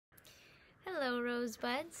Hello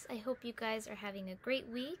Rosebuds, I hope you guys are having a great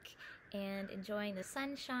week and enjoying the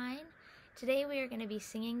sunshine. Today we are going to be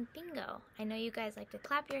singing bingo. I know you guys like to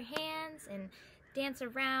clap your hands and dance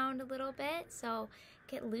around a little bit, so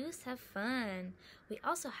get loose, have fun. We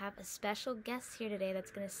also have a special guest here today that's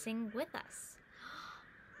going to sing with us.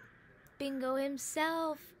 Bingo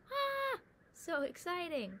himself! Ah! So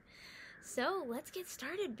exciting! So let's get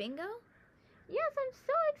started, Bingo. Yes, I'm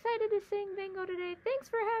so excited to sing bingo today. Thanks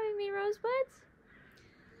for having me, Rosebuds.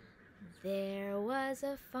 There was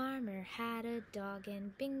a farmer, had a dog,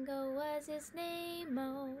 and Bingo was his name.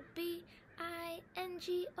 Oh,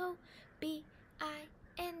 B-I-N-G-O,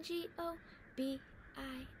 B-I-N-G-O,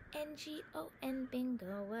 B-I-N-G-O, and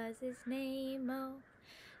Bingo was his name. Oh,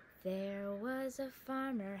 there was a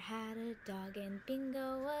farmer, had a dog, and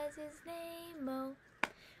Bingo was his name. Oh,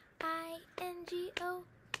 I-N-G-O,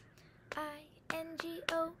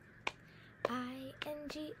 I-N-G-O,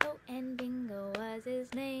 I-N-G-O, and Bingo was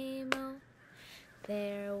his name. Oh,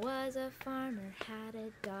 there was a farmer, had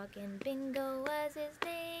a dog, and Bingo was his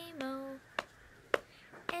name. Oh,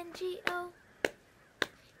 N-G-O,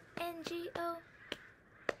 N-G-O,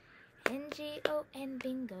 N-G-O, and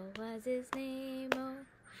Bingo was his name. Oh,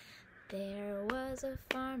 there was a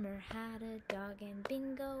farmer, had a dog, and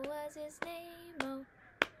Bingo was his name. Oh,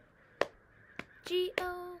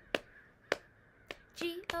 G-O,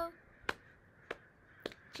 G-O,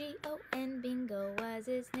 G-O, and Bingo was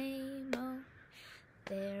his name. Oh,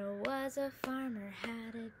 there was a farmer,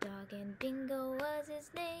 had a dog, and Bingo was his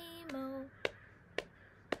name. Oh,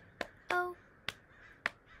 oh,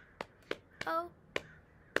 oh,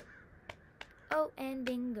 oh, and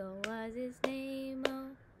Bingo was his name.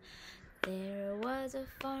 Oh, there was a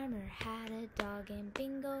farmer, had a dog, and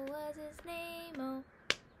Bingo was his name. Oh,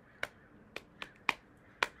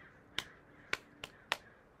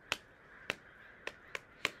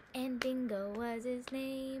 and Bingo was his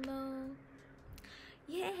name. Oh,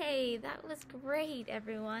 yay, that was great,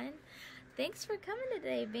 everyone. Thanks for coming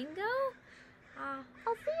today, Bingo. I'll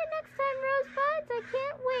see you next time, Rosebuds. I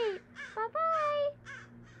can't wait. Bye-bye.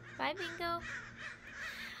 Bye, Bingo.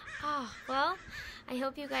 Well, I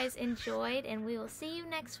hope you guys enjoyed, and we will see you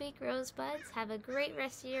next week, Rosebuds. Have a great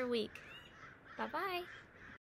rest of your week. Bye-bye.